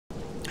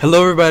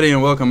Hello everybody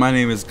and welcome. My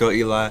name is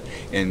GOATEli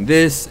and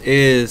this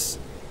is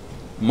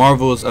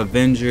Marvel's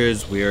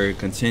Avengers. We are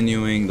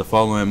continuing the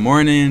following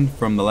morning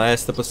from the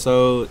last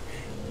episode.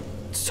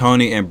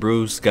 Tony and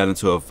Bruce got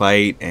into a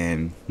fight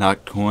and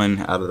knocked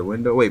one out of the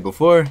window. Wait,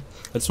 before,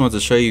 I just wanted to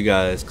show you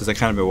guys because I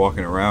kind of been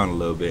walking around a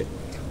little bit.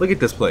 Look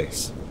at this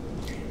place.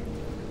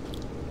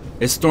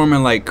 It's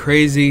storming like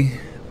crazy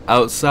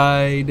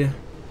outside.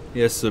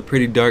 Yeah, it's a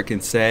pretty dark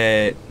and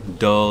sad,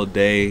 dull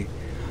day.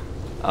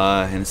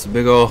 And it's a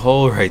big old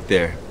hole right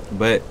there.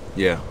 But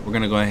yeah, we're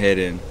gonna go ahead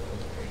and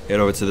head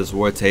over to this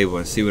war table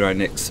and see what our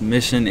next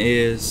mission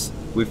is.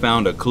 We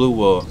found a clue.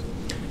 Well,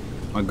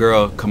 my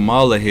girl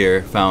Kamala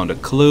here found a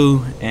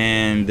clue,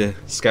 and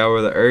scour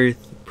the earth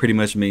pretty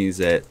much means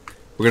that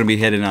we're gonna be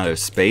heading out of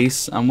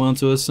space, I'm willing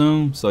to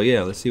assume. So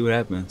yeah, let's see what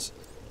happens.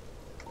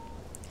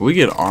 We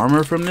get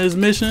armor from this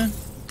mission?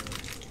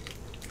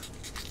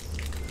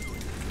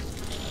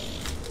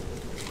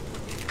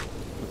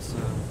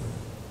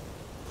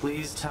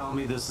 Please tell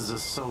me this is a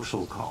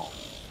social call.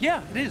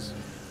 Yeah, it is.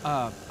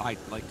 I'd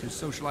like to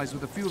socialize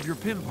with a few of your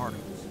PIM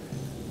particles.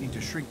 Need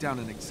to shrink down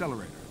an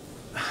accelerator.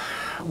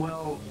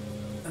 Well,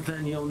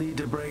 then you'll need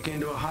to break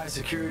into a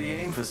high-security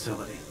AIM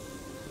facility.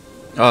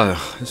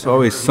 Oh, it's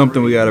always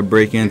something we gotta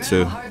break into.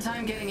 You're gonna have a hard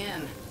time getting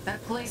in.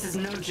 That place is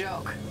no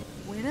joke.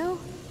 Widow?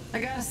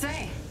 I gotta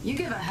say, you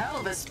give a hell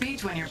of a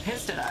speech when you're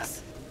pissed at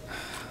us.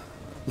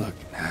 Look,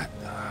 Nat,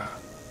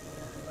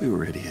 we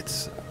were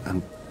idiots.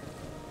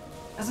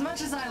 As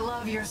much as I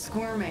love your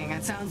squirming,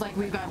 it sounds like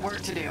we've got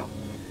work to do.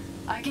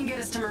 I can get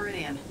us to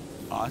Meridian.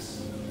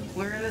 Us?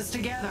 We're in this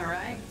together,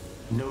 right?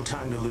 No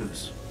time to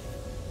lose.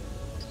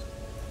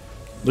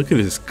 Look at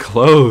his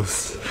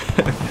clothes.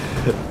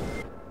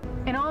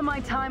 In all my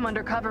time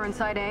undercover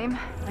inside AIM,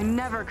 I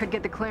never could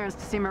get the clearance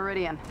to see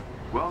Meridian.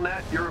 Well,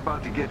 Nat, you're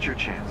about to get your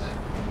chance.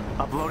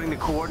 Uploading the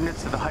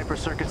coordinates to the Hyper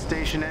Circuit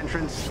Station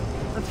entrance.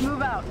 Let's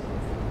move out.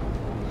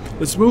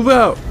 Let's move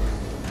out.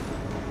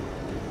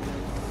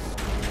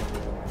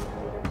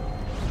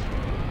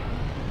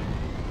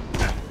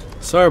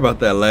 Sorry about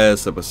that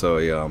last episode,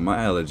 y'all. My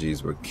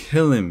allergies were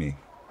killing me.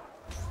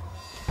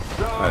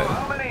 So, Alright.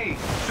 how many?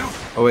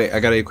 Oh wait, I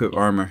gotta equip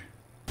armor.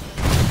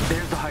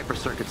 There's the Hyper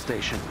Circuit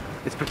Station.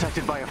 It's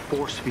protected by a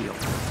force field.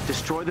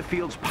 Destroy the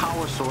field's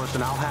power source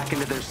and I'll hack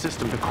into their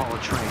system to call a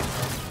train.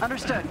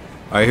 Understood.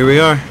 Alright, here we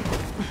are.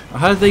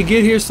 How did they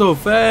get here so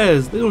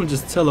fast? They don't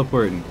just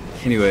teleporting.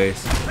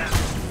 Anyways.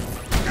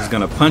 Just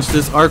gonna punch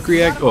this arc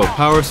reactor or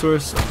power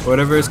source,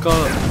 whatever it's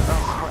called.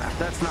 Oh crap,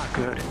 that's not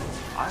good.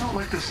 I don't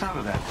like the sound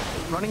of that.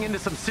 Running into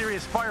some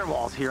serious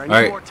firewalls here. I need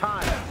Alright. more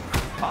time.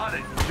 On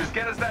it. Just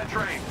get us that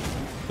train.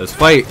 Let's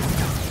fight.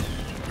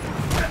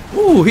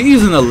 Ooh, he's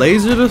using a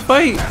laser to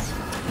fight.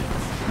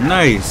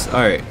 Nice.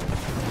 Alright.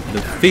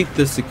 Defeat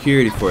the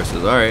security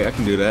forces. Alright, I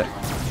can do that.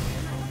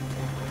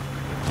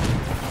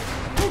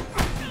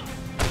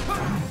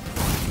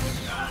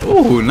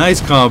 Ooh,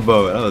 nice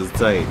combo. That was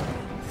tight.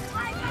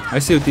 I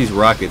see what these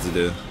rockets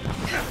do.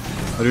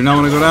 I do not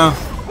want to go down.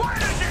 Why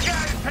did you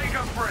guys take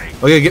a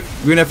break? Oh yeah,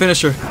 give me that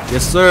finisher.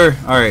 Yes, sir.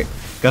 Alright.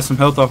 Got some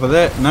health off of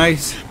that.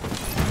 Nice.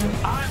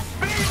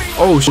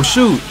 Oh,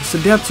 shoot. It's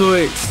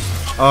Adaptoids.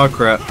 Oh,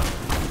 crap.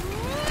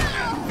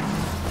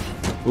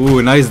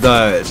 Ooh, nice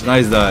dodge.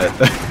 Nice dodge.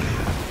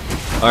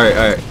 Alright,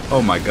 alright.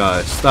 Oh my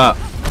gosh. Stop.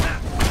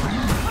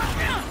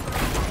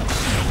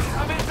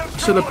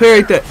 Should have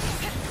parried that.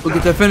 Look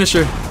at that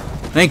finisher.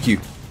 Thank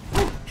you.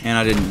 And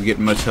I didn't get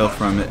much health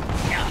from it.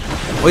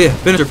 Oh yeah,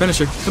 finisher,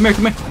 finisher. Come here,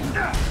 come here.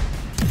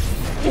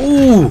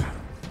 Ooh.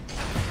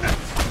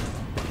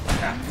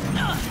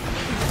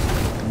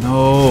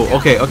 No.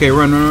 Okay, okay,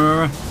 run, run, run,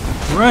 run.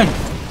 Run.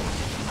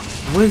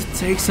 What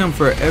takes him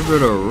forever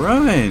to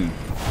run?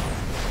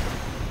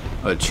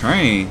 A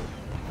train?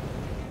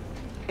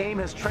 AIM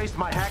has traced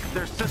my hack of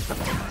their system.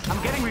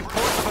 I'm getting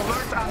reports of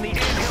alerts on the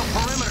anthill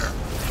perimeter.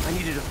 I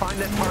need you to find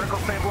that particle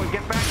sample and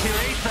get back here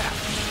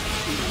ASAP.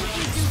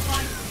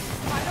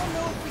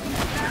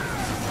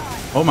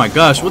 Oh my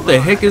gosh, what the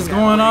heck is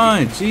going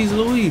on? Jeez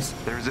Louise.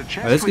 There's a chest.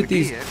 Alright, let's get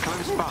these.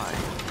 Close by.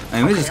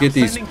 And let's just get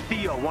these Sending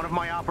Theo, one of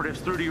my operatives,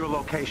 through to your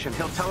location.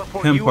 He'll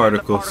teleport PIM you and the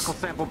particles. particle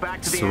sample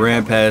back to the Just ran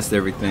anthill. past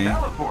everything.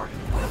 Teleport.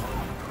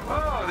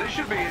 Oh, this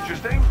should be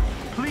interesting.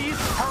 Please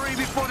hurry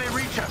before they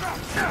reach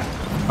us.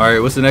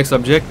 Alright, what's the next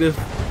objective?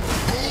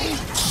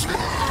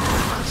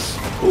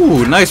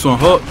 Ooh, nice one,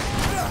 Hulk.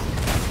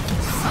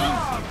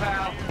 Oh,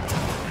 pal.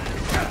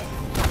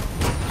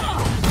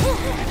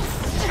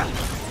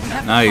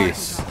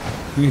 Nice.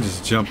 We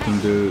just jumped them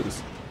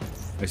dudes.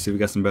 I see we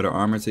got some better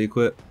armor to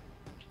equip.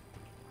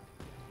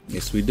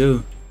 Yes, we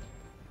do.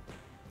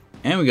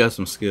 And we got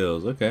some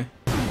skills. Okay.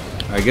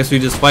 I guess we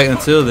just fight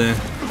until then.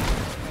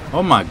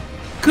 Oh my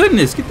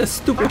goodness. Get that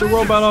stupid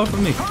robot off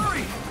of me.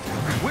 Hurry!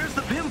 Where's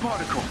the PIM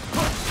particle?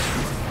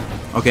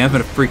 Okay, I'm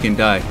gonna freaking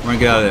die. We're gonna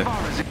get out of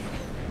there.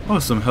 Oh,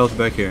 some health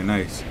back here.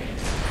 Nice.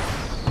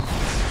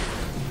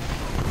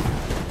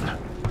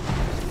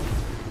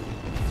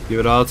 Give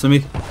it all to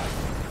me.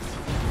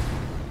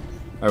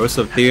 Alright, what's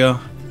up, Theo?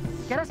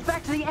 Get us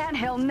back to the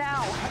anthill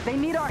now. They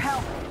need our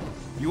help.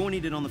 You won't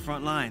need it on the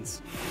front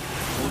lines.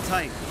 Hold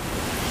tight.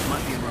 It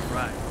might be a rough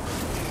ride.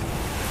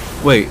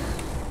 Wait.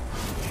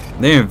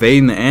 They're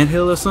invading the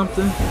anthill or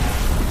something?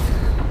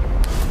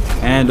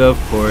 And of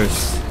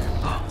course.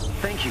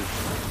 Thank you.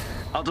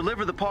 I'll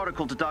deliver the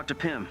particle to Dr.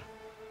 Pym.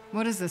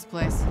 What is this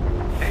place?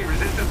 Hey,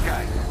 resistance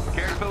guy.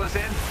 Care to fill us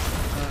in?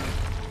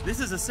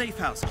 This is a safe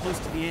house close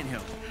to the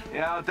anthill.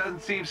 Yeah, it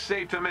doesn't seem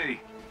safe to me.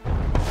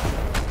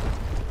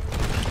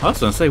 I was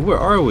gonna say, where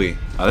are we?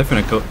 Oh, they're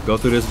finna go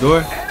through this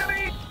door.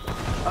 Enemy!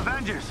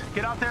 Avengers,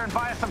 get out there and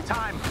buy us some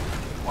time.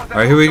 What the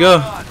Alright, here we go.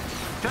 hell's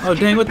going on? Oh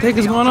dang, what the heck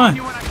is going I'll on?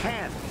 join you when I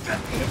can.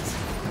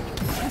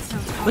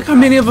 Look how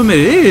many of them it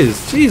is.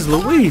 Jeez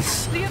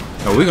Louise.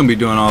 Oh, we're gonna be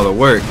doing all the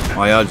work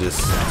while y'all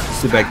just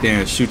sit back there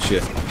and shoot you.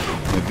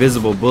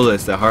 Invisible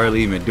bullets that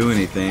hardly even do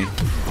anything.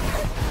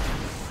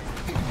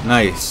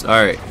 Nice.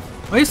 Alright.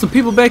 Oh, there's some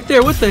people back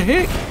there. What the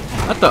heck?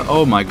 I thought,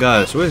 oh my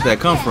gosh, where did that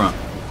come from?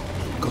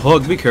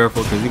 Hulk, be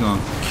careful, because you're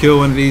gonna kill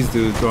one of these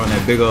dudes throwing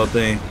that big old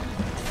thing.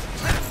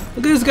 Look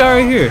at this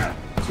guy right here.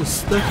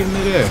 Just stuck in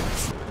midair.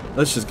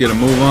 Let's just get a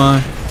move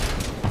on.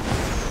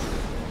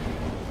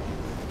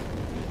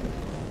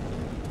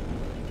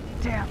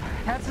 Damn,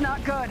 that's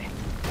not good.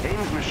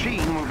 AIM's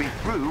machine will be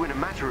through in a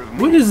matter of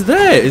minutes. What is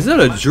that? Is that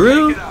a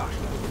drill? Take it out.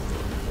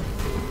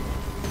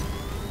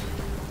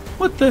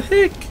 What the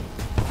heck?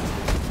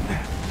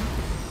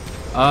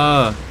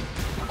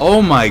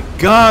 Oh my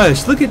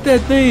gosh, look at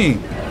that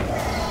thing.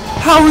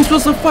 How are we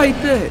supposed to fight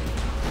that?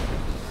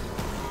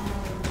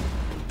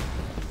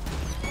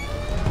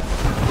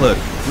 Look,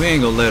 we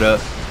ain't gonna let up.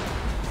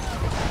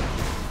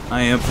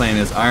 I am playing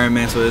as Iron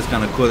Man, so it's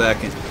kind of cool that I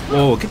can.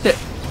 Whoa, get that.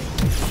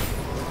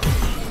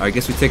 Alright, I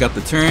guess we take out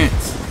the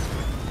turrets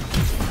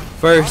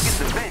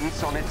first.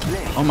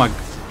 Oh my.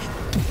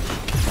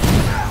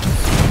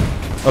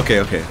 Okay.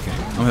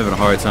 I'm having a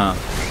hard time.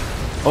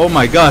 Oh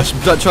my gosh,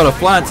 try to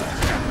fly and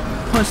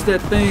punch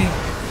that thing.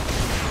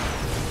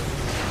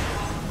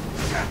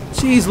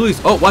 Jeez Louise.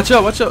 Oh, watch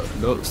out.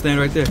 Go, stand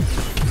right there.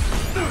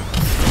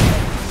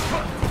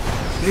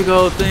 Big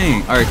old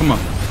thing. Alright, come on.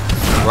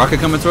 Rocket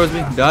coming towards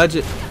me. Dodge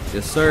it.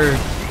 Yes, sir.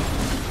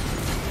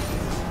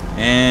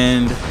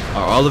 And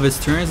are all of its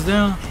turns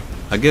down?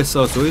 I guess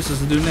so. So what are we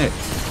supposed to do next?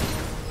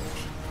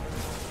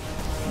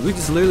 Do we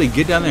just literally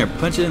get down there and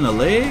punch it in the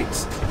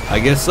legs? I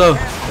guess so.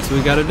 That's what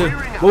we gotta do.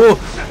 Whoa,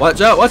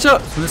 watch out. It's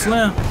finna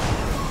slam.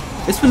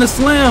 It's finna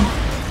slam.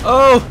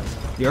 Oh,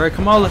 you alright,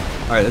 Kamala?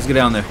 Alright, let's get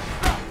down there.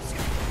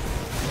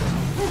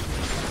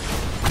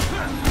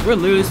 We're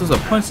literally supposed to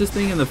punch this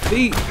thing in the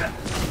feet.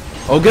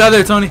 Oh, get out of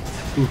there, Tony.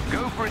 Ooh.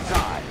 Go for its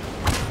eye.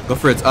 Go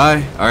for its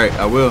eye. Alright,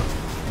 I will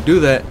do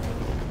that.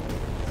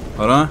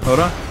 Hold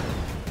on.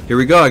 Here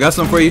we go. I got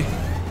something for you.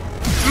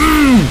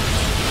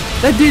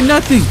 That did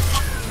nothing.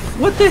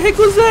 What the heck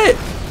was that?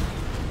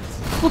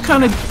 What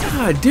kind of...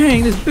 God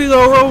dang, this big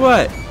old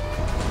robot.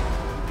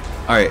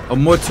 Alright,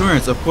 more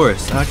turrets, of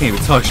course. I can't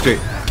even talk straight.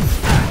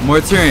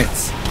 More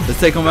turrets. Let's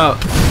take them out.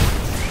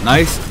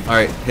 Nice.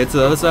 Alright, head to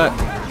the other side.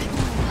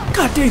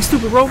 God dang,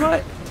 stupid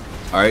robot.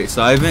 Alright,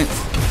 side vents.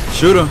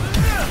 Shoot him.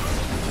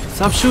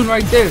 Stop shooting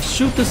right there.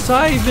 Shoot the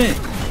side vent.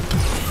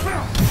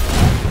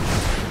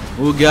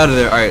 We'll get out of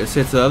there. Alright, let's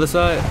head to the other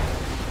side.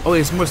 Oh,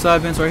 there's more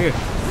side vents right here.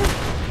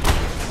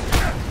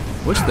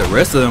 Wish the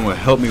rest of them would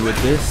help me with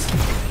this.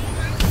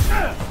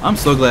 I'm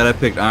so glad I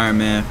picked Iron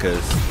Man,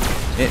 because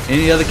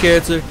any other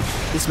character,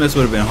 this mess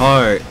would have been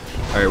hard.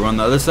 Alright, we're on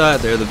the other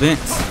side. There are the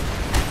vents.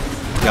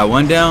 Got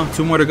one down.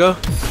 2 more to go.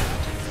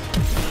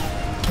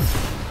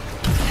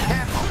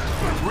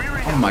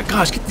 Oh my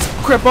gosh, get this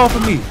crap off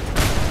of me.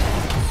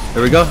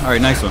 There we go.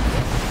 Alright, nice one.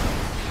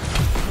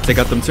 Take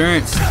out them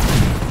turrets.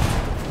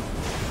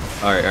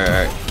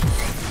 Alright.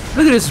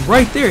 Look at this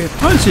right there.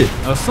 Punch it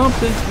or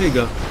something. There you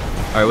go.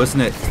 Alright, what's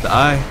next? The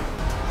eye.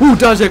 Ooh,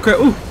 dodge that crap.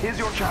 Ooh. Here's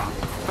your job.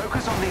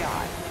 Focus on the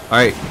eye.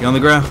 Alright, get on the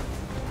ground.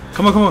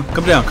 Come on.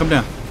 Come down. Time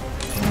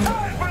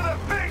for the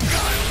big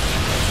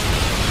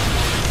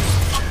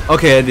gun.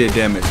 Okay, I did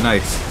damage.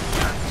 Nice.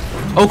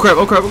 Oh crap.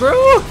 Ooh.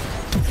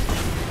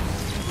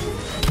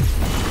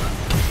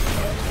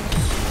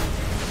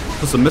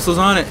 Put some missiles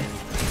on it.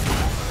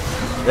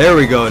 There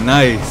we go.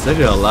 Nice. That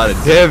did a lot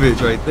of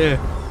damage right there.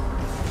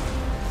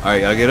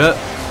 Alright, y'all get up.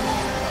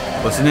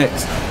 What's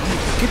next?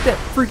 Get that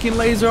freaking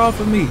laser off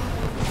of me.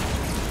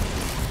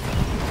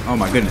 Oh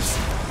my goodness.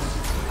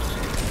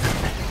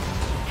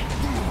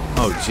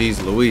 Oh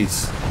jeez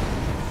Louise.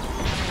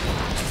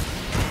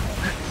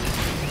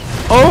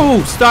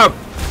 Oh, stop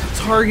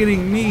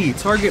targeting me.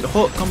 Target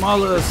Hulk,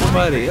 Kamala, or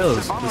somebody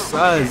else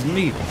besides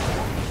me.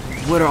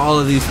 What are all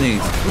of these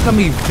things? Look how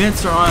many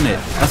vents are on it.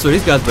 That's why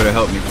these guys better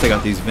help me take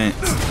out these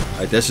vents.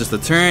 Alright, that's just the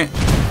turret.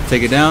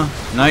 Take it down.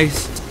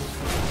 Nice.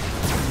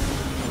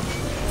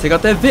 Take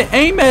out that vent.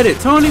 Aim at it,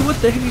 Tony. What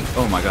the heck?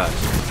 Oh my gosh.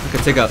 I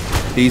could take out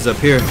these up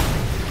here.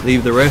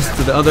 Leave the rest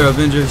to the other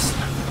Avengers.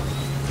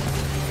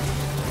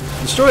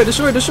 Destroy it.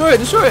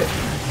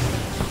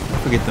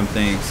 Forget them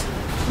things.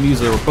 Let me use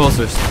the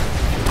repulsors.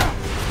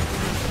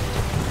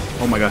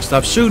 Oh my gosh,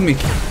 stop shooting me.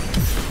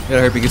 Gotta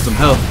hurry up and get some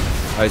health.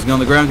 Alright, he's on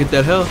the ground, get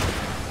that health.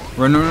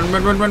 Run, run,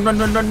 run, run, run, run,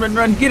 run, run, run,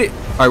 run. Get it.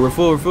 All right, we're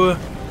full, we're full.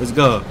 Let's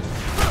go.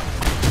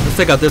 Let's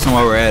take out this one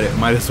while we're at it.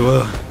 Might as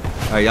well.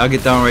 All right, y'all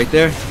get down right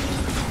there.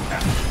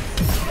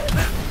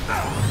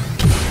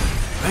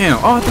 Damn.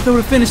 Oh, I thought they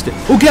would have finished it.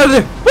 Oh, get out of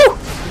there. Woo.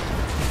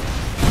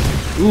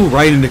 Ooh,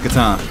 right in the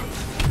katana.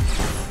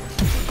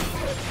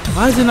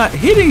 Why is it not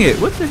hitting it?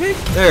 What the heck?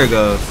 There it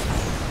goes.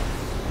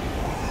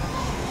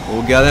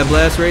 Oh, got that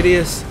blast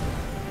radius.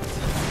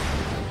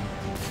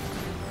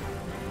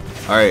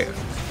 All right,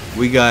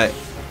 we got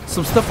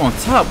some stuff on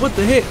top. What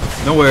the heck?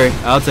 Don't worry,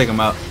 I'll take them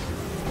out.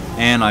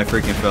 And I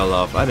freaking fell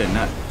off. I did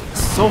not.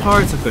 It's so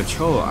hard to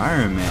control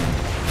Iron Man.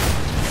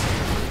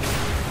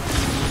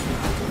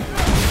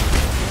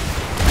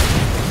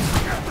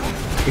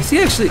 Is he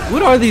actually?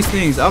 What are these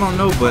things? I don't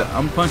know, but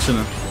I'm punching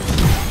them.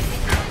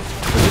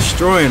 We're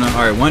destroying them.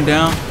 All right, one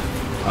down.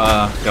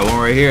 Got one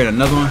right here and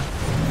another one.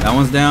 That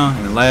one's down,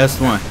 and the last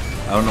one.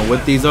 I don't know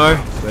what these are,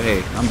 but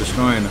hey, I'm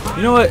destroying them.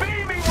 You know what?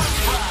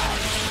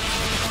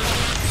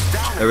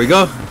 There we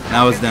go.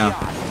 Now it's down.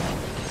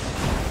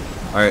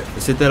 Alright,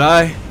 let's hit that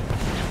eye.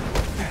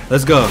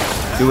 Let's go.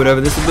 Do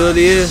whatever this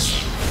ability is.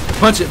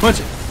 Punch it, punch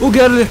it. Oh,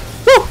 get out of there.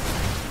 Woo!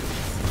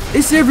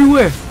 It's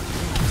everywhere.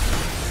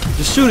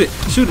 Just shoot it.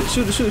 Shoot it,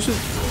 shoot it, shoot it, shoot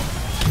it.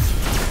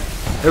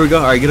 There we go.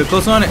 Alright, get up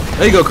close on it.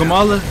 There you go,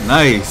 Kamala.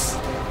 Nice.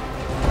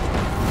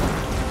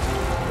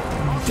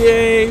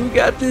 Dang, we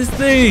got this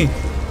thing.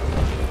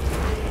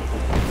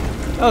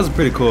 That was a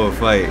pretty cool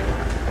fight.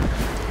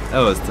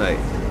 That was tight.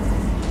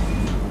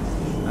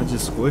 I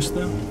just squished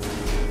them.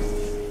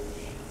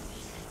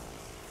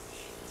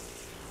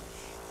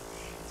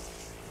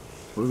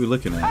 What are we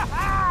looking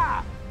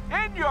at?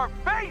 In your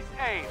face,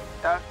 AIM!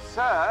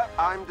 Sir,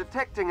 I'm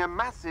detecting a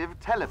massive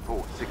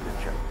teleport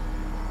signature.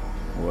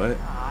 What?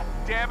 Ah,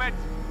 damn it!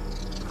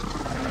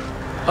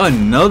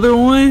 Another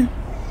one?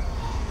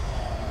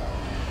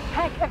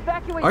 Heck,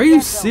 evacuate. Are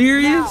you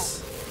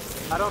serious?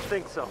 I don't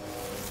think so.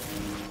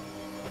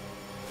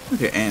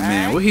 Look at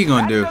Ant-Man. What he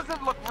gonna do? That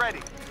doesn't look ready.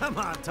 Come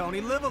on,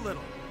 Tony, live a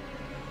little.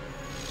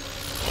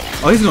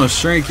 Oh, he's gonna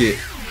shrink it.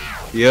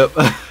 Yep.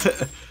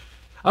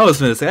 I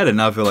was finna say, I did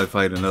not feel like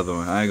fighting another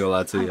one. I ain't gonna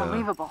lie to you.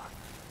 Unbelievable.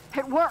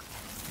 It worked.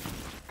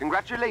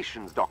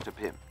 Congratulations, Dr.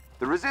 Pym.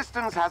 The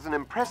Resistance has an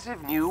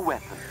impressive new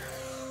weapon.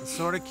 It's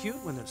sort of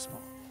cute when they're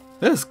small.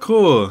 That's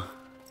cool.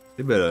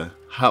 They better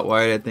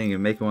hotwire that thing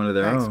and make it one of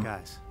their Thanks, own.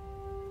 guys.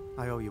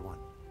 I owe you one.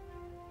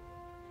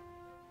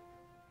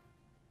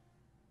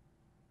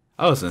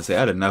 I was gonna say,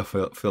 I did not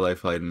feel like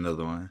fighting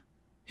another one.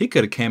 He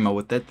could have came out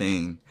with that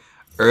thing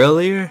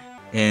earlier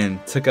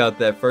and took out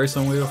that first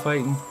one we were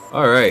fighting.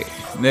 Alright,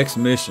 next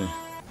mission.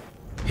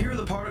 Here are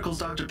the particles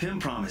Dr. Pym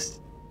promised.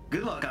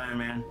 Good luck, Iron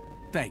Man.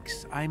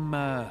 Thanks. I'm,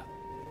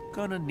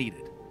 gonna need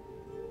it.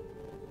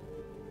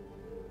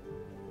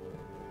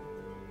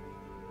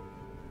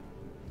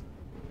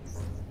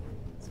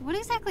 So what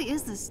exactly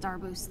is this Star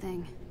Boost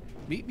thing?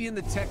 Meet me in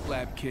the tech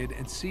lab, kid,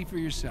 and see for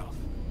yourself.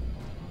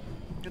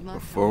 Good luck.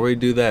 Before we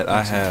do that,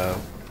 I have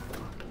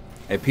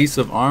a piece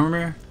of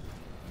armor.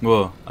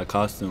 Well, a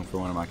costume for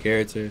one of my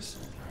characters.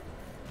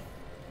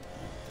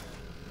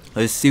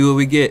 Let's see what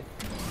we get.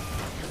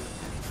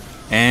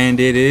 And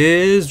it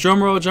is,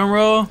 drum roll, drum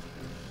roll.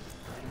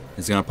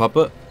 It's gonna pop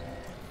up.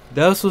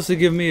 That was supposed to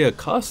give me a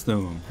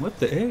costume. What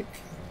the heck?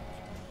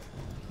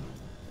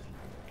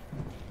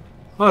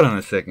 Hold on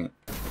a second.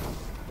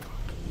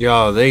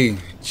 Y'all, they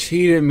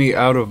cheated me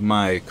out of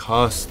my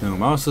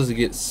costume. I was supposed to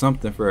get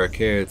something for a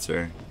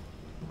character.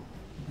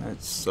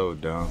 That's so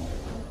dumb.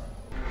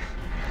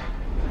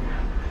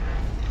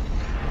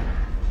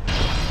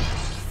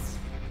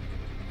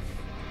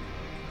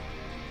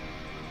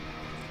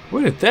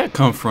 Where did that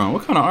come from?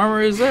 What kind of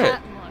armor is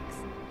that? That looks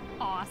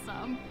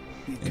awesome.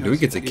 And do we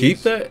get to keep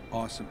that?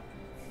 Awesome.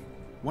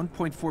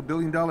 $1.4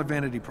 billion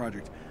vanity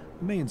project.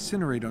 I may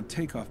incinerate on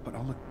takeoff, but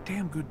I'll look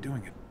damn good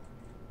doing it.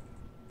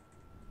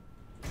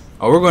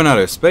 Oh, we're going out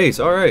of space.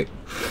 All right.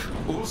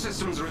 All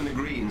systems are in the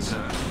green,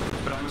 sir.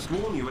 But I must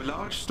warn you, a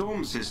large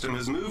storm system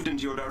has moved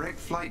into your direct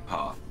flight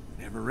path.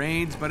 Never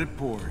rains, but it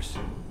pours.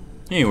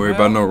 You ain't worried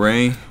about no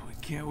rain. We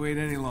can't wait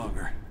any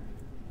longer.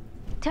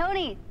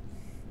 Tony,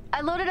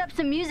 I loaded up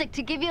some music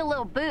to give you a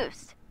little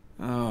boost.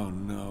 Oh,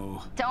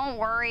 no. Don't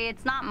worry,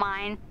 it's not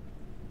mine.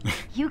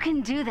 You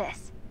can do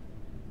this.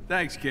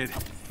 Thanks, kid.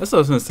 That's what I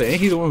was gonna say.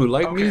 Ain't he the one who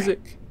liked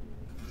music?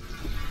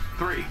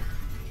 3,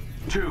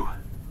 2,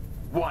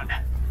 1.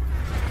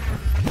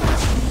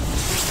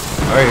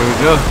 All right, here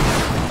we go.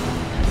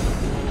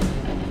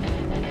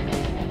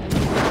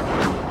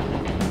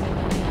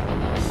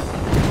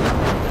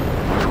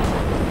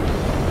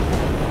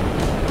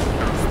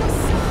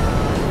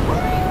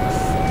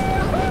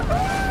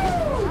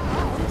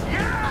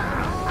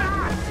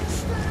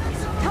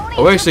 Tony,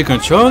 Oh, we're actually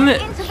controlling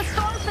it? into the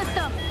storm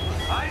system.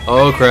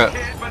 Oh crap!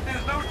 Kid, but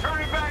there's no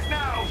turning back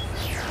now.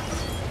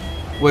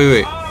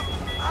 Wait.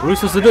 What are we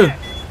supposed to do?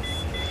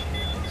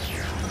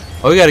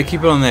 Oh, we gotta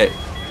keep it on that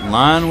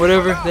line,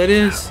 whatever that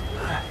is.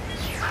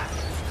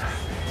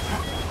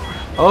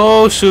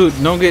 Oh shoot!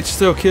 Don't get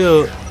yourself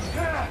killed. All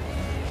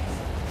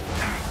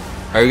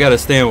right, we gotta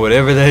stay on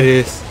whatever that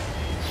is.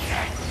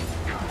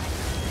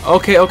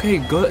 Okay, okay,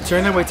 go.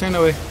 Turn that way, turn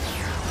that way.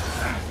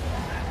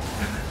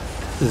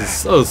 This is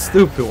so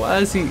stupid. Why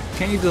is he?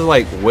 Can't he just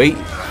like wait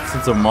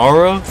till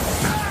tomorrow?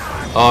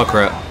 Oh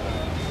crap.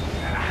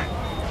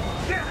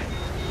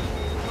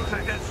 Looks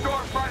like that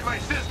storm fried my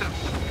system.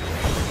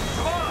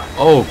 Come on.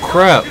 Oh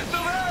crap. You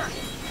still there?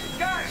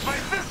 Guys, my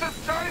system's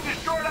starting to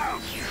short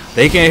out.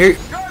 They can't hear.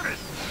 Jarvis,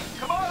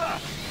 come on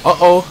up.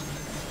 Uh-oh.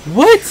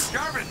 What?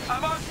 Jarvis,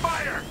 I'm on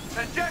fire.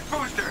 A jet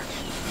booster.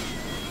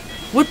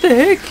 What the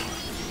heck?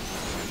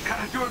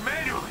 Gotta do it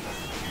manually.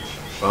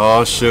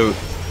 Oh shoot.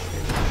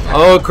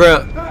 Oh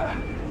crap.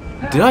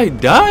 Did I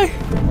die?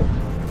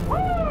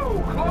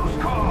 Woo!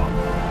 Close call.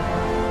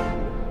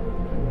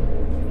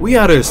 We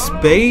out of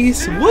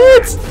space?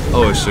 What?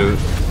 Oh shoot.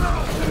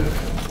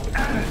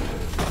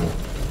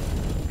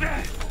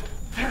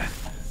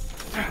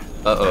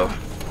 Uh-oh.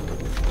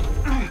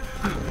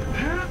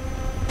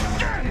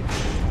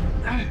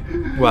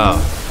 Wow.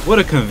 What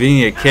a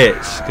convenient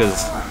catch.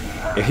 Because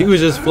if he was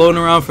just floating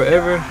around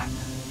forever,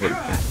 it would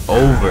have been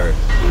over.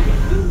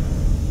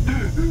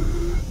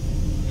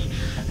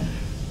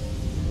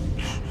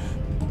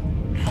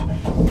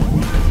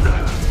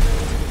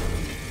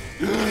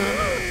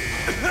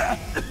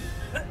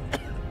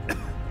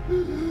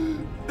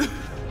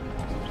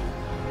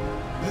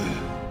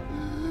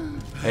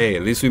 Hey,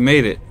 at least we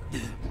made it.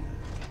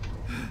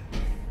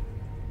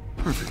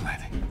 Perfect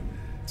landing.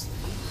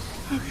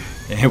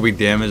 And we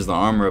damaged the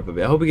armor up a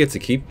bit. I hope we get to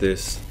keep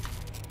this.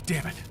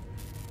 Damn it.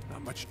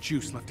 Not much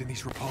juice left in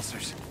these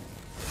repulsors.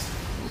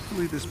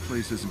 Hopefully this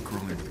place isn't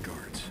crawling with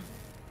guards.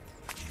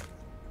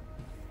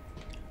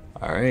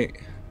 Alright.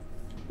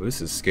 Well,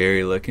 this is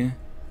scary looking.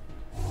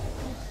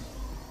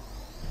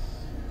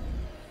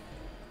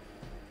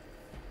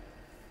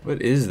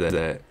 What is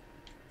that?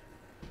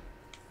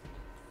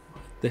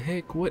 The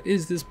heck? What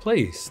is this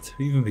place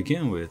to even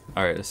begin with?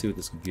 Alright, let's see what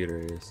this computer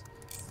is.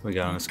 What we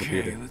got on this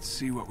computer? Let's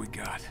see what we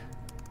got.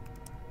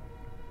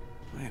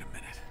 Wait a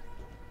minute.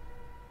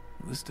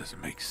 Well, this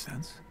doesn't make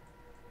sense.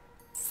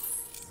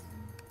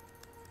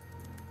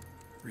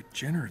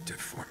 Regenerative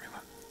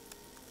formula.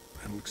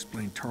 That'll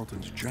explain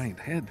Tarleton's giant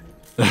head.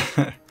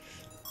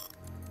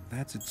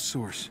 That's its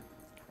source.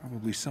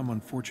 Probably some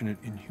unfortunate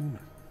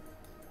inhuman.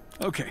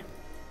 Okay,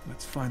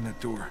 let's find that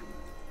door.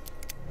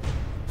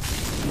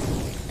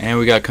 And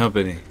we got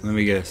company. Let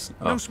me guess.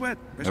 Oh, No sweat.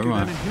 Rescue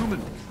that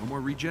inhuman. No more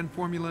regen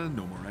formula,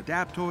 no more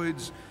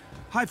adaptoids.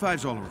 High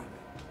fives all around.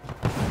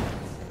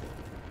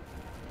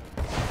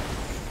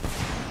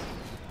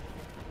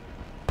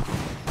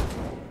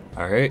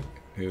 Alright,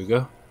 here we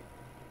go.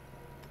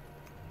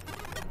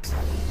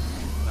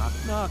 Knock,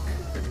 knock.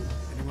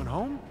 Anyone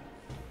home?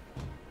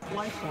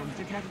 Life forms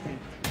detected.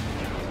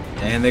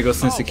 And there goes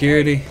some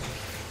security.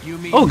 You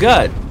mean Oh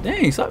god,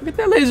 dang, stop, get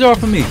that laser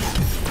off of me.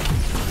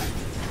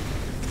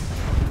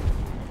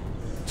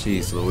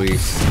 Jeez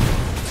Louise.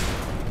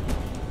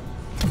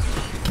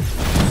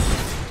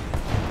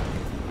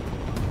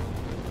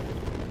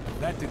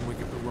 that didn't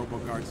wake up the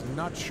robo-guards.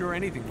 Not sure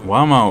anything will.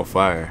 Why am I on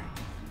fire?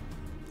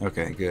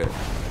 Okay, good.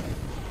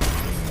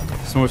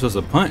 Someone's supposed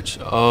to punch?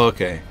 Oh,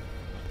 okay.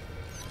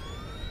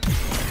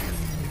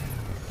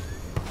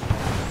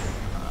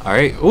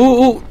 Alright,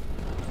 ooh!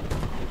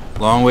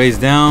 Long ways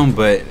down,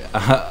 but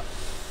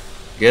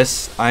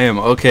guess I am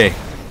okay.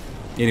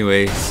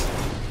 Anyways.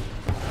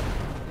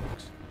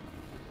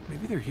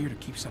 Maybe they're here to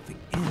keep something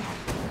in,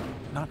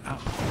 not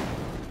out.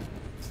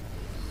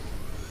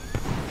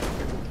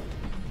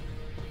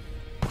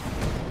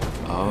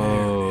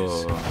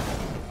 Oh.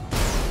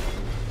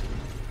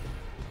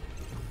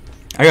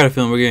 I got a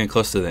feeling we're getting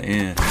close to the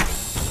end.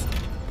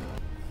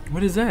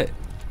 What is that?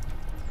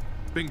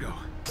 Bingo.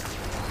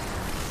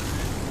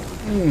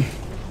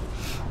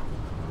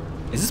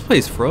 Is this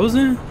place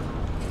frozen?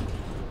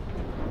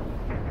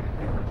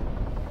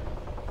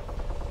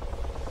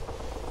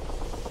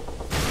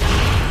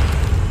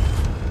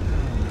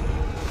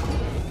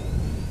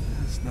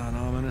 That's not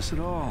ominous at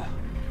all.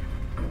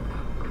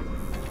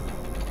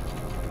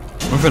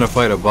 I'm finna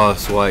fight a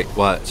boss.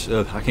 Watch.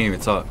 Ugh, I can't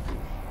even talk.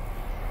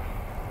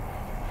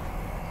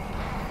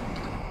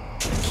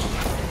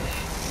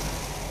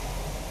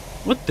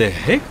 What the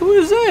heck? Who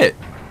is that?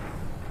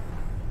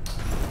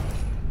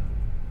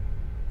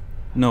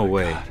 No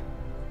way.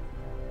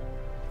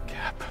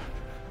 Cap.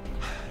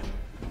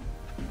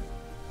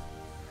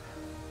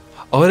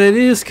 Oh, that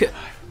is Cap.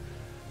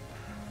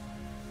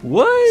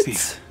 What?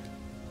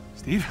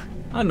 Steve?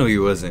 I knew he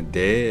wasn't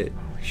dead.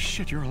 Holy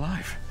shit, you're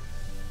alive.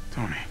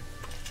 Tony.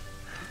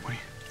 What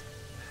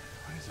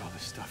is all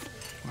this stuff?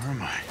 Where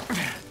am I?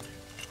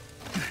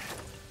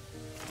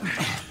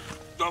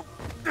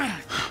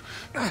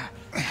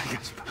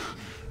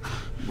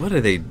 What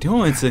are they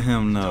doing to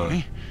him, though?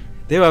 Tony?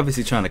 They're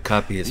obviously trying to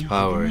copy his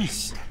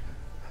powers.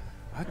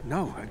 What?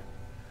 No, I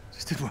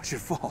just didn't watch it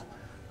fall.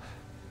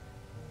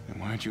 Then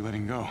why aren't you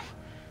letting go?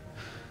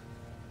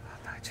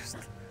 I just...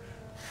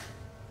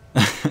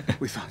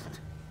 we thought...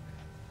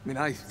 I mean,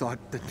 I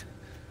thought that...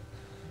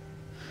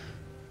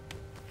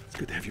 It's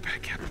good to have you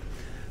back, Captain.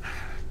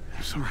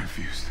 I'm so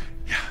confused.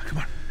 Yeah, come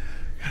on.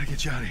 Gotta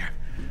get you out of here.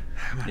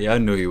 Yeah, I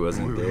knew he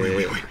wasn't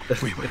dead.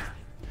 Wait.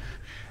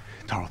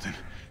 Tarleton.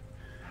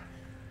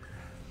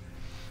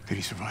 Did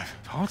he survive?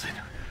 Tarleton?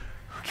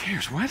 Who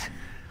cares? What?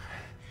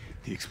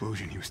 The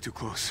explosion, he was too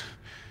close.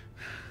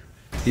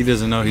 He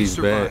doesn't know he's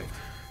survived. bad.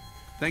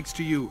 Thanks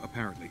to you,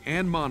 apparently.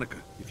 And Monica,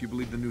 if you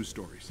believe the news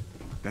stories.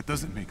 That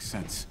doesn't make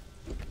sense.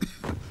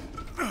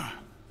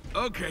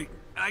 Okay,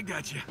 I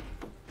got you.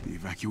 The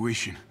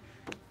evacuation.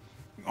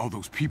 All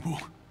those people.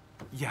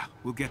 Yeah,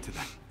 we'll get to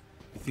that.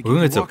 You think We're you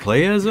going can to walk?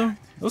 play as him?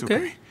 It's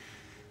Okay.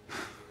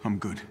 I'm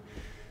good.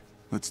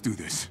 Let's do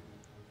this.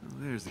 Oh,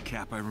 there's the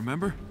Cap I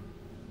remember.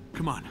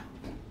 Come on.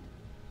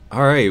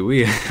 Alright,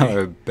 we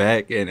are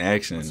back in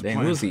action. What's the Dang,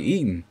 plan? what was he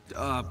eating?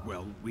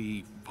 Well,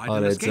 we find Oh,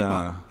 an that's, escape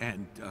pod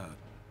and,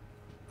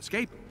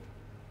 escape.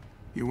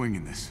 You're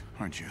winging this,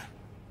 aren't you?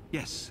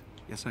 Yes,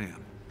 I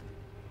am.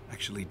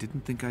 Actually,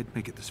 didn't think I'd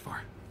make it this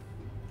far.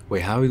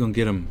 Wait, how are we going to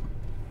get him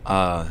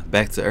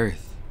back to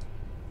Earth?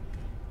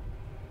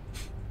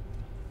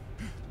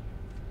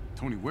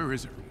 Tony, where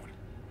is everyone?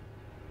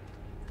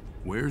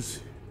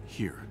 Where's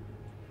here?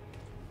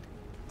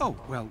 Oh,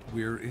 well,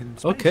 we're in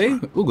space. Okay.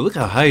 Ooh, look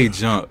how high he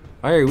jumped.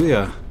 Alright, we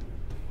are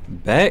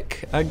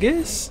back, I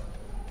guess.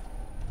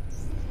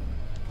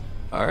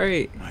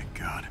 Alright. My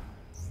God.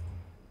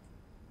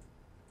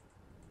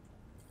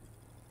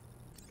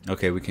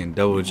 Okay, we can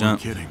double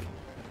jump. Kidding.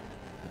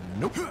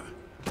 Nope.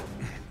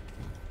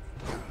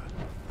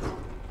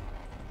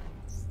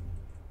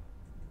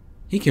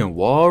 He can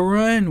wall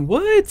run?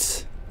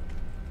 What?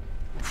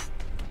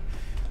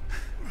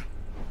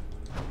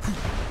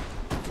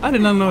 I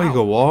did not know he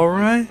could wall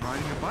run.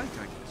 Riding a bike,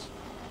 I guess.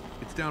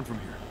 It's down from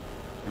here.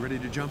 You ready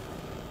to jump?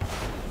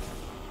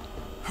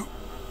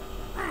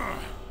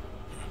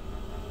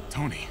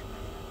 Tony,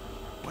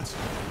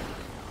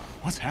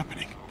 what's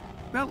happening?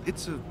 Well,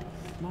 it's a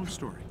long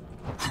story.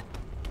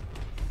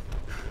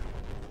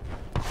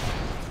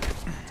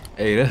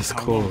 Hey, that's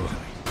cool.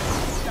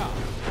 Yeah,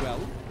 well,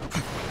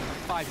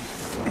 5 years.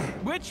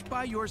 Which,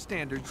 by your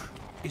standards,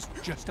 is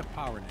just a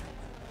power nap.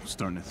 I'm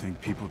starting to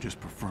think people just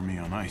prefer me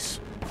on ice.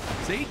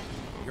 See?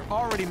 You're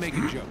already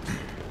making jokes.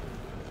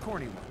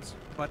 Corny ones.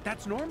 But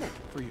that's normal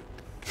for you.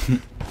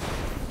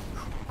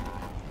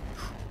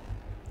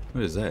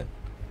 What is that?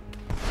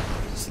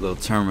 Just a little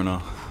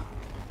terminal.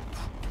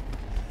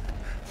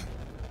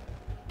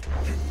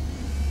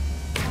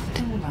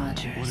 Captain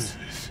Rogers. What is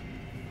this?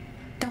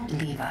 Don't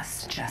leave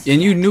us just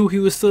And you yet. knew he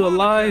was still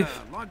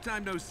alive? Long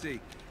time no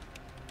see.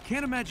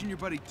 Can't imagine your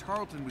buddy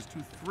Tarleton was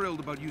too thrilled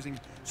about using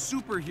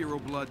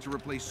superhero blood to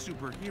replace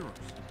superheroes.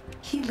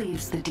 He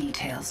leaves the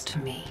details to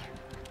me.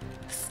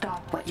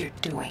 Stop what you're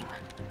doing.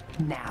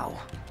 Now.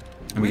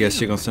 Let me guess,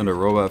 she gonna send a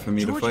robot for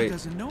me to Georgie fight?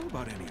 doesn't know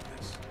about any of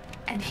this.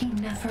 And he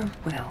never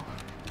will.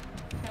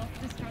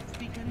 Self-destruct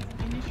sequence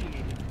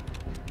initiated.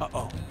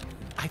 Uh-oh.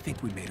 I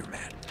think we made her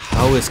mad.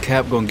 How is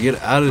Cap gonna get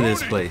out of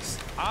this place?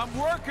 I'm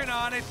working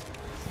on it.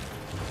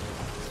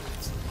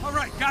 All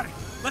right, got it.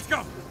 Let's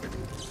go.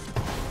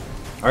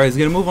 Alright, let's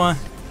get a move on.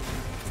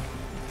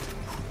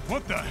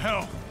 What the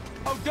hell?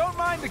 Oh, don't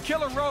mind the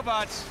killer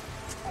robots.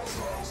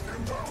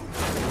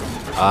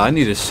 I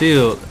need a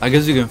shield. I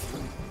guess you can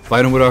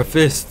fight him with our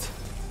fist.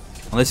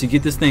 Unless you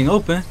get this thing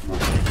open.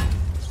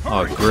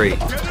 Oh, great.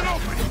 Get it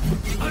open.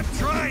 I'm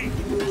trying.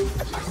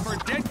 For a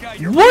dead guy,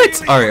 you're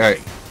What? really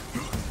Alright.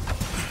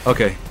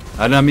 Okay.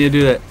 I did not mean to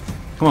do that.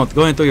 Come on,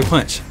 go ahead and throw your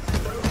punch.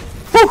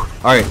 Woo!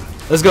 Alright,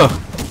 let's go.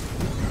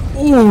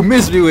 Ooh,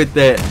 missed me with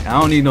that.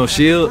 I don't need no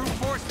shield.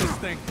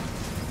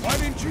 Why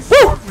didn't you Woo!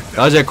 start with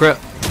Dodge that crap.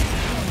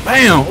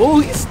 Bam! Oh,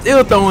 he's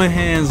still throwing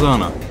hands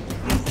on him.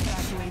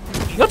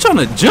 Y'all trying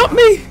to jump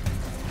me?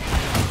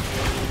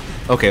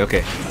 Okay,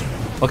 okay.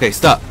 Okay,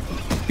 stop.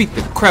 Beat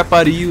the crap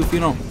out of you if you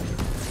don't.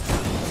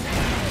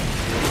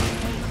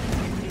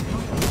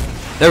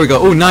 There we go.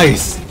 Oh,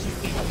 nice.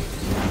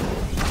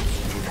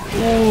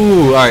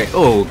 Ooh, alright.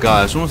 Oh,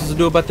 gosh. What am I supposed to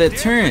do about that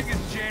turret?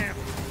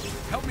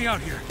 Help me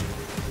out here.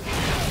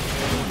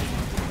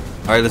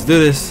 Alright, let's do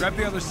this. Grab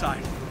the other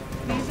side.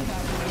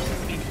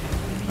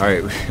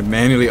 Alright,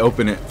 manually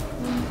open it.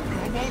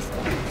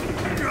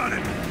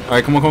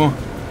 Alright, come on, come on.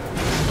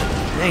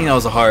 Dang, that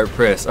was a hard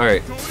press.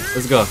 Alright,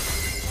 let's go.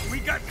 We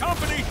got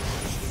company.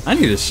 I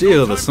need a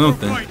shield or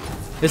something.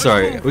 It's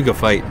alright, we can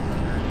fight.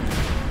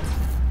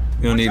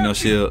 We don't need no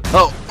shield.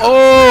 Oh,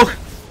 oh!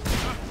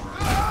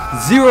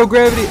 Zero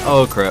gravity?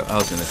 Oh crap, I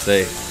was gonna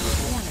say.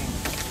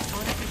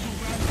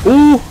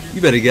 Ooh,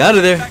 you better get out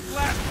of there.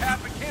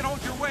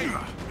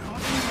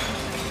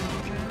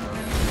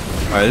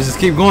 Alright, let's just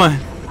keep going.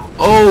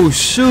 Oh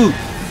shoot!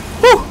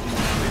 Woo!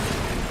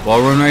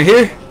 Wall run right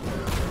here.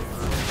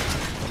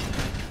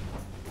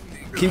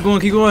 Keep going,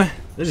 keep going.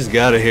 Let's just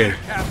get out of here.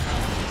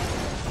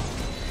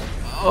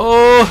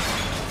 Oh!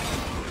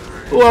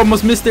 Oh, I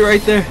almost missed it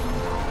right there.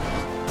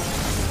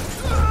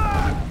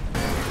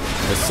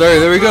 Yes, sir.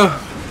 There we go.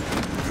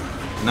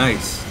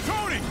 Nice.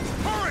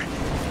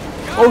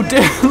 Oh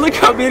damn! Look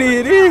how many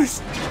it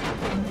is.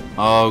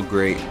 Oh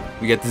great.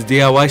 We got this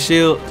DIY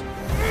shield.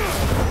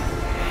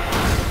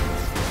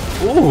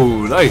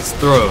 Ooh, nice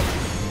throw.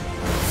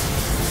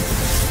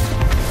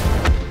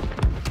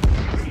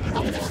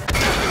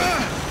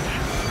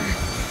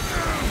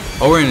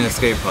 Oh, we're in an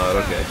escape pod.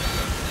 Okay.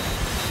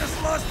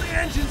 Just lost the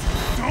engines.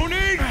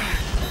 Tony!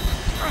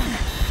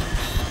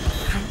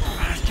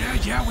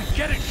 Yeah, we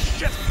get it.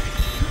 Shit.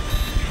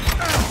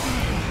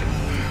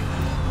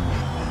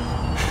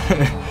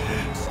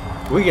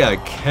 We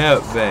got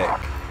Cap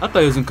back. I thought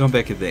he was gonna come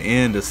back at the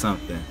end or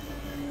something.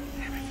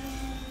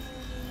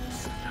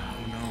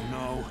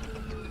 No.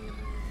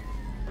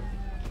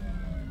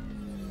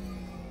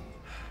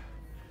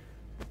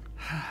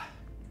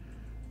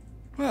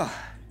 Well,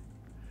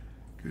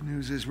 good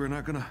news is we're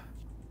not gonna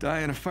die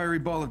in a fiery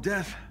ball of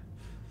death.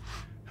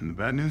 And the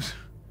bad news?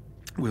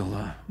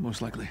 We'll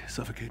most likely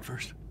suffocate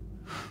first.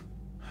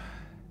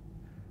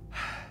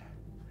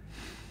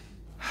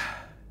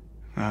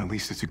 At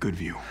least it's a good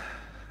view.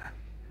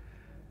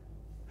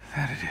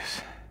 That it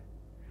is.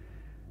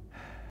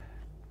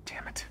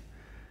 Damn it.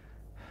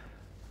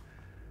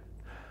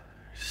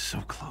 So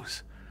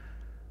close.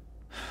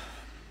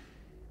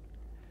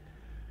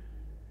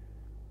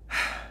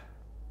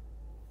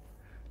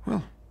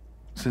 Well,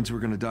 since we're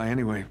gonna die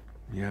anyway,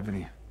 you have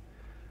any,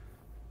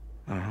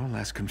 I don't know,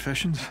 last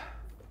confessions?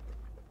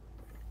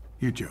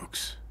 Your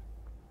jokes.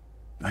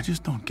 I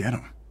just don't get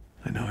them.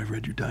 I know, I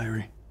read your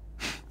diary.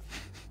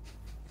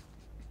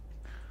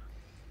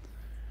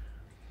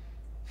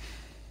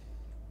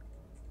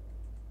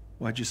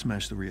 Why'd you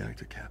smash the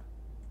reactor, Cap?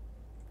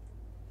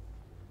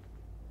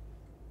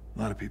 A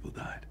lot of people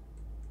died.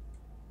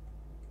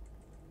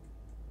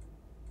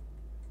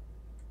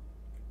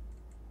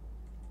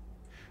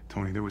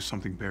 Tony, there was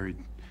something buried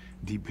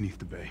deep beneath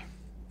the bay.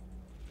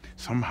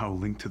 Somehow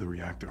linked to the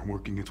reactor,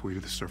 working its way to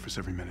the surface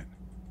every minute.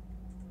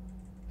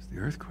 It's the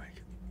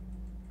earthquake.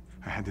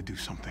 I had to do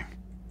something.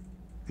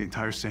 The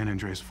entire San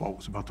Andreas fault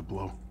was about to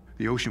blow.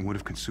 The ocean would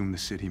have consumed the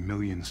city.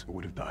 Millions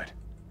would have died.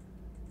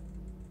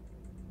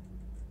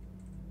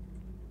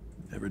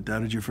 Never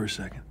doubted you for a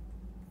second.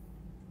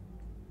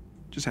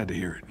 Just had to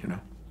hear it, you know?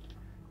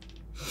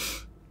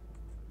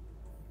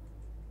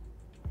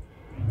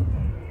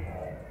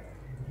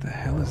 The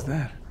hell is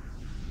that?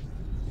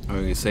 What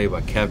are you say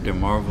about Captain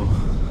Marvel?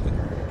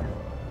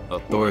 Oh,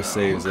 Thor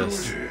saves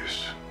us.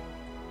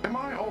 Am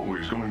I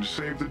always going to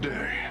save the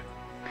day?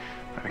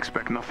 I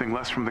expect nothing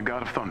less from the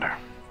God of Thunder.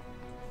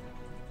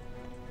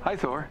 Hi,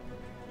 Thor.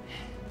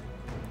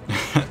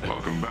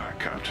 Welcome back,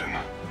 Captain.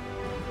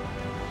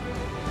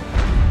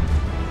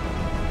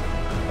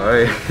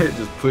 Alright, it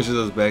just pushes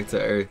us back to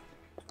Earth.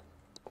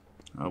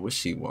 I wish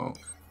she won't.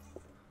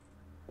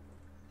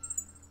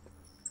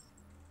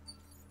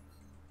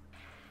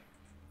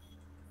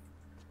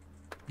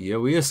 Yeah,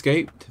 we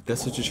escaped, if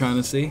that's what you're trying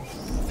to see.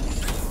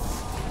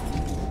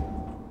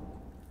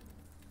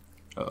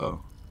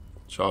 Uh-oh.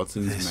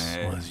 Charlton's mad.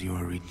 This was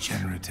your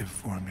regenerative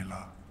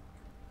formula.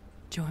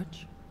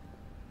 George?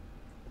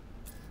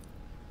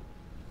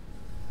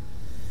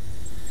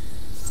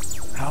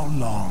 How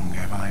long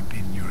have I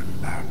been your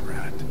lab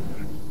rat?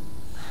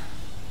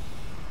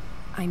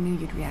 I knew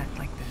you'd react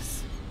like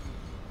this.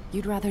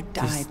 You'd rather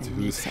die This than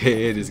dude's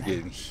head is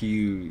getting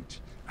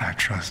huge. I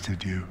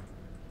trusted you.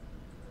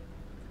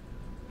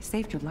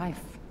 Saved your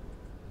life.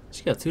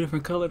 She got 2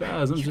 different colored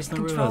eyes. I'm just not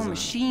Control realizing.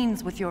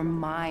 machines with your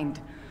mind.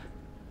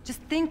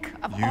 Just think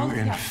of You all the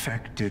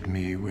infected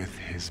me with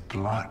his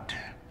blood.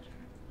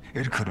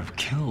 It could have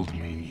killed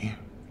me.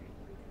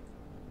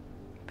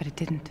 But it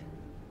didn't.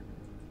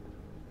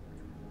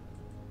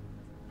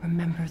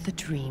 Remember the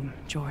dream,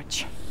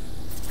 George.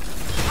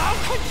 How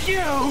could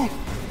you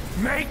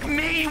make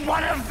me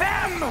one of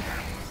them?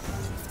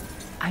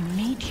 I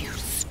made you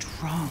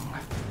strong.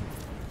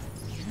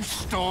 You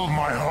stole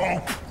my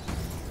hope.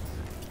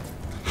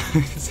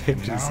 His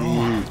head is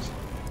huge.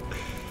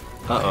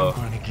 Uh-oh.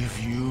 I'm going to give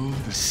you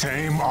the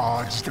same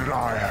odds that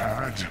I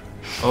had.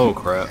 Oh,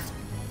 crap.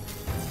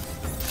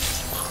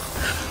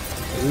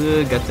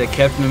 Ugh, got that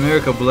Captain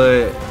America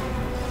blood.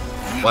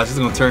 Watch, it's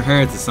gonna turn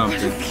her into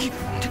something.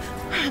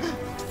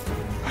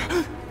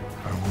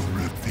 I will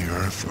rid the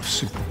Earth of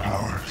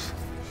superpowers.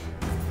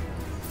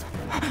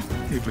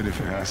 Even if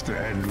it has to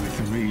end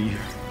with me.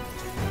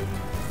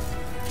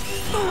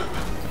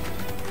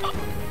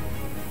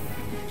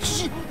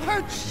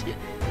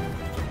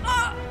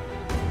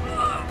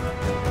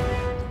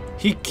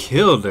 He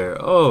killed her.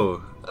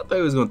 Oh, I thought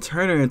he was gonna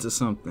turn her into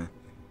something.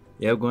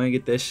 Yeah, I'm going to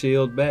get that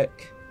shield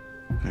back.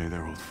 Hey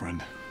there, old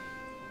friend.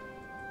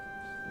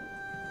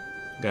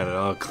 Got it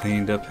all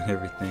cleaned up and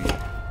everything.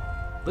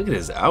 Look at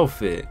his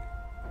outfit.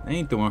 That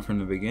ain't the one from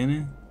the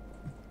beginning.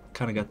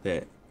 Kind of got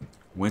that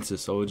Winter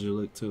Soldier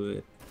look to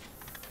it.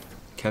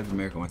 Captain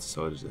America Winter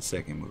Soldier is the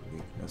second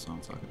movie. That's what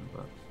I'm talking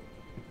about.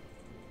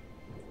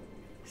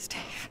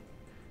 Steve.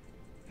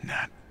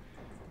 Nat.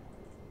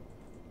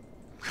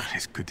 God,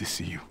 it's good to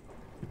see you.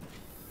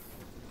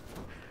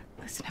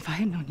 Listen, if I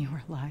had known you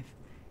were alive,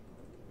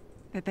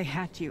 that they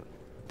had you.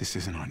 This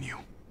isn't on you.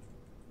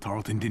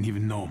 Tarleton didn't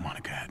even know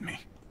Monica had me.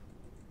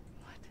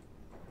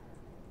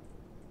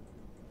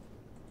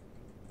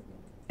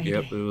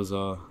 Yep, it was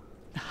The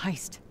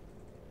heist.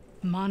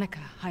 Monica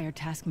hired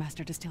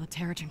Taskmaster to steal a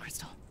Terrigen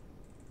crystal.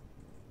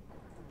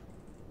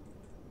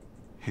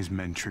 His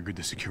men triggered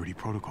the security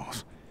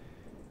protocols.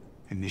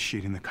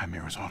 initiating the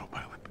Chimera's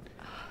autopilot.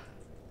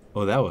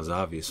 Oh, that was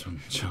obvious from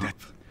the jump. That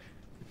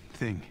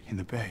thing in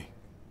the bay.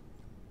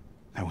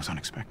 That was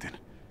unexpected.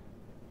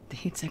 The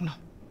heat signal.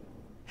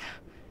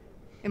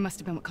 It must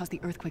have been what caused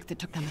the earthquake that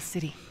took down the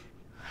city.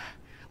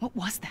 What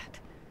was that?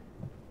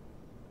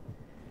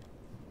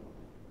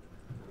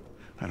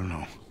 I don't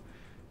know.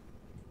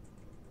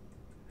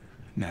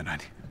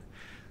 Ned,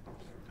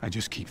 I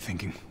just keep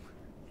thinking,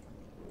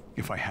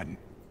 if I hadn't,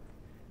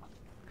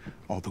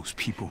 all those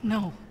people...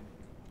 No.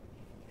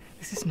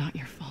 This is not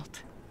your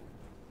fault.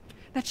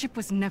 That ship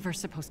was never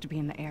supposed to be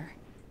in the air.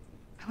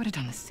 I would have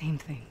done the same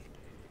thing.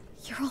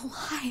 You're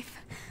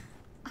alive.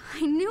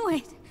 I knew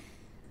it.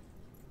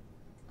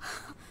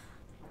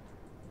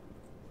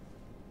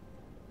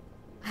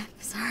 I'm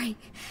sorry.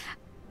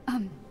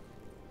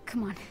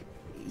 Come on.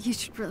 You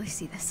should really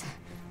see this.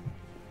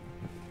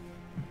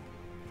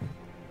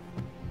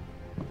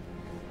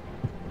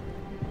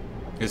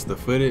 It's the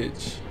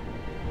footage.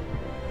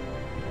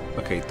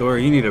 Okay, Thor,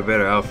 you need a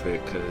better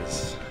outfit,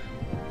 cause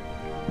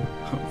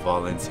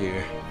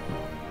volunteer.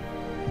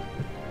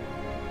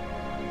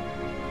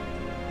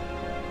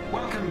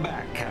 Welcome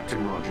back,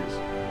 Captain Rogers.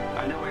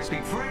 I know I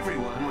speak for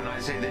everyone when I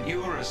say that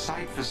you are a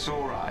sight for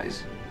sore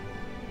eyes.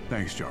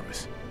 Thanks,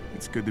 Jarvis.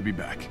 It's good to be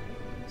back.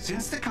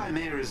 Since the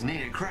Chimera's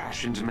near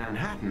crash into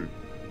Manhattan,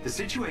 the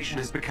situation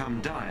has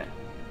become dire.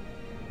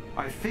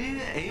 I fear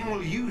AIM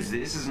will use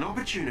this as an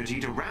opportunity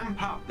to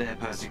ramp up their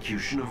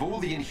persecution of all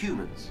the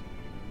Inhumans.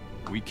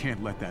 We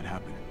can't let that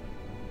happen.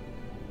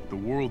 The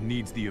world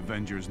needs the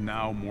Avengers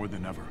now more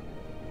than ever.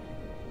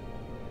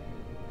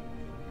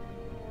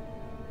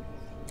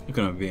 You're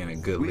gonna be in a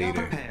good leader. We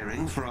are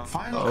preparing for our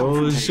final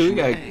Oh, so we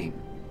got AIM.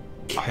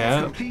 I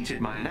have completed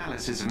my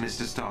analysis of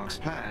Mr. Stark's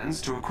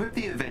plans to equip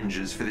the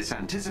Avengers for this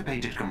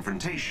anticipated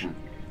confrontation,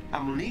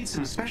 and will need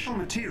some special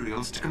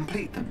materials to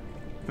complete them.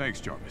 Thanks,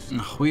 Jarvis.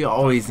 We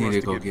always need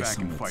to go get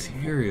some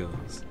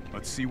materials.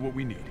 Let's see what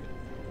we need.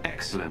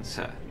 Excellent,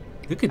 sir.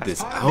 Look at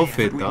this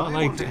outfit, though. I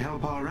like to it.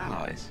 help our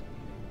allies.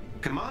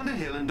 Commander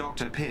Hill and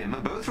Dr. Pym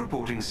are both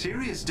reporting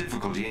serious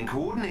difficulty in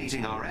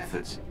coordinating our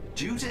efforts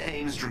due to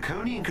AIM's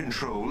draconian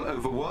control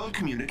over world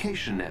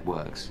communication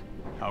networks.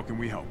 How can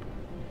we help?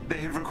 They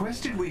have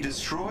requested we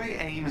destroy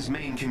AIM's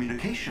main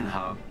communication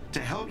hub to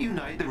help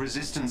unite the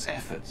Resistance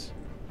efforts.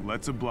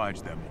 Let's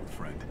oblige them, old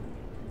friend.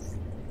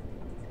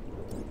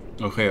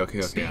 Okay.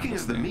 Speaking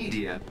of the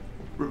media,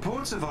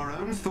 reports of our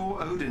own Thor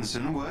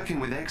Odinson working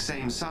with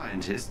ex-AIM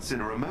scientists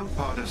in a remote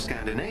part of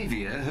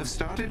Scandinavia have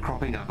started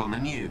cropping up on the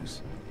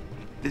news.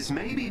 This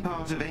may be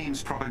part of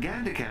AIM's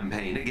propaganda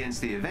campaign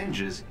against the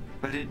Avengers,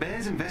 but it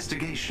bears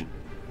investigation.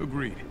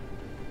 Agreed.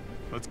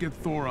 Let's get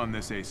Thor on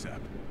this ASAP.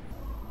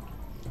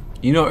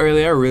 You know,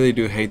 earlier, I really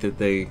do hate that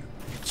they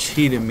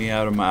cheated me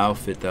out of my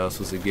outfit that I was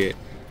supposed to get.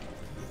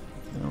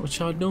 You know, what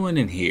y'all doing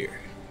in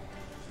here?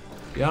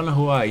 Y'all know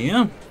who I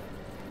am?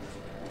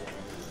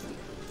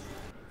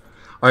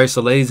 Alright,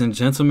 so ladies and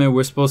gentlemen,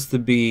 we're supposed to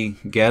be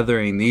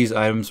gathering these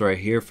items right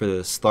here for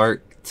the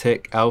Stark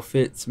Tech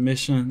Outfits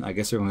mission. I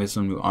guess we're going to get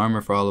some new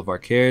armor for all of our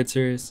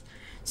characters.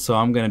 So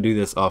I'm going to do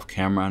this off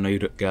camera. I know you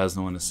guys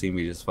don't want to see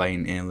me just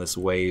fighting endless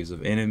waves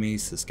of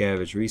enemies to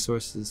scavenge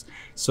resources.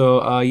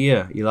 So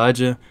yeah,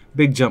 Elijah,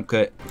 big jump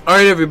cut.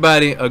 Alright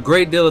everybody, a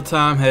great deal of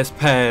time has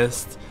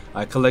passed.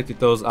 I collected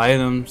those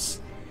items.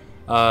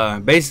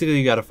 Basically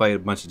you got to fight a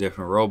bunch of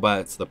different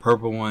robots. The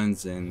purple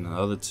ones and the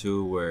other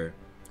two were...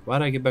 Why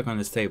did I get back on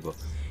this table?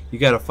 You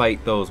gotta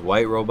fight those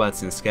white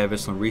robots and scavenge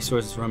some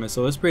resources from it,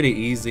 so it's pretty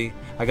easy.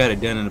 I got it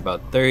done in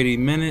about 30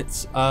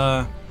 minutes.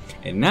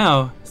 And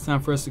now it's time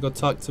for us to go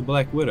talk to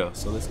Black Widow.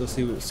 So let's go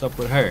see what's up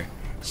with her.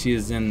 She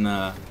is in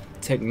the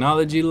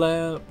technology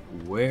lab.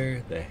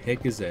 Where the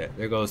heck is that?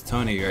 There goes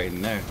Tony right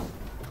in there.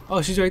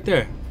 Oh, she's right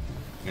there.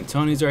 And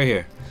Tony's right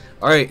here.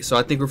 Alright, so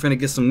I think we're finna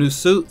get some new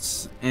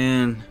suits.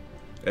 And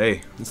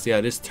hey, let's see how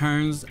this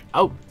turns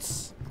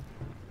out.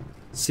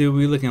 See what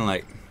we looking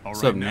like.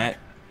 What's up, Nat?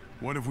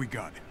 What have we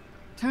got?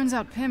 Turns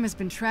out Pym has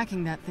been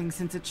tracking that thing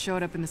since it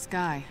showed up in the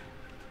sky.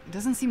 It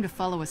doesn't seem to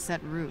follow a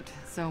set route,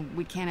 so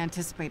we can't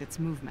anticipate its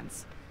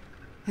movements.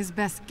 His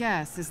best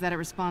guess is that it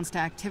responds to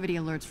activity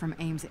alerts from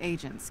AIM's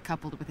agents,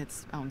 coupled with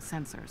its own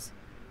sensors.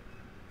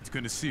 It's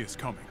gonna see us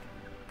coming.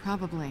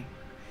 Probably.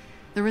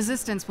 The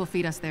Resistance will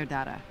feed us their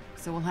data,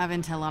 so we'll have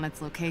intel on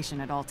its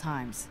location at all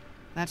times.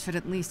 That should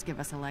at least give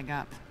us a leg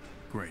up.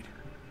 Great.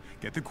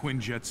 Get the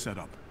Quinjet set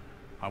up.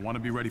 I want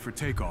to be ready for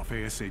takeoff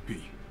ASAP.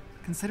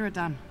 Consider it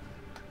done.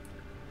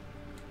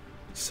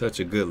 Such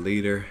a good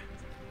leader.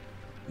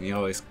 He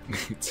always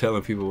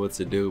telling people what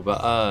to do.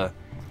 But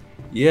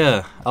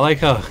yeah, I like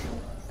how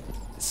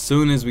as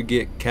soon as we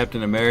get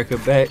Captain America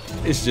back,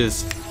 it's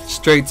just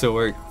straight to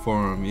work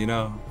for him, you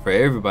know? For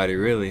everybody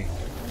really.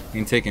 He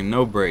ain't taking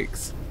no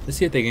breaks. Let's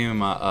see if they gave me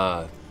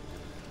my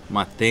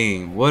my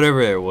thing,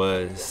 whatever it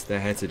was that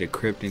had to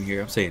decrypt in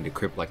here. I'm saying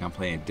decrypt like I'm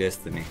playing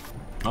Destiny.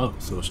 Oh,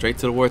 so straight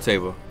to the war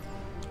table.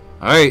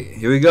 Alright,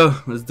 here we go.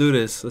 Let's do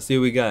this. Let's see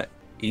what we got.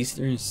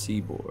 Eastern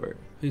Seaboard.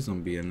 Please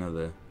don't be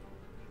another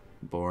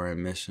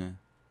boring mission.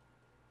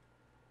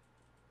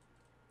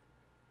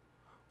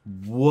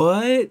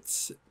 What?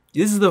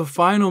 This is the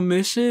final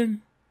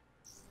mission?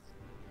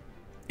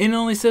 It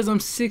only says I'm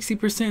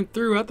 60%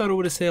 through. I thought it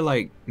would have said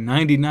like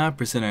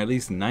 99% or at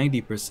least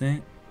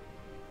 90%.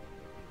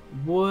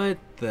 What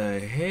the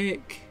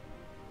heck?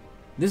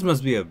 This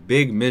must be a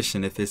big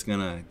mission if it's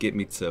gonna get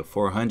me to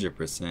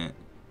 400%.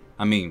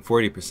 I mean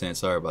 40%,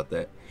 sorry about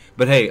that.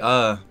 But hey,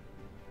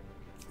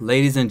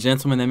 ladies and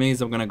gentlemen, that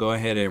means I'm gonna go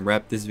ahead and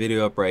wrap this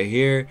video up right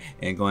here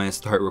and go ahead and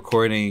start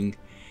recording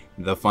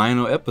the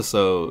final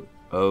episode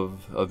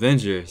of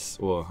Avengers.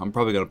 Well, I'm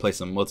probably gonna play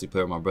some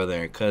multiplayer with my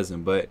brother and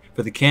cousin, but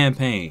for the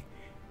campaign.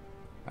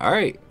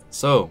 Alright,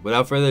 so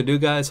without further ado,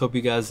 guys, hope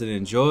you guys did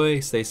enjoy.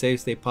 Stay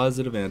safe, stay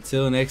positive, and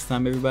until next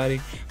time,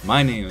 everybody,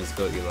 my name is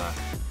GOATEli.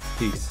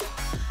 Peace.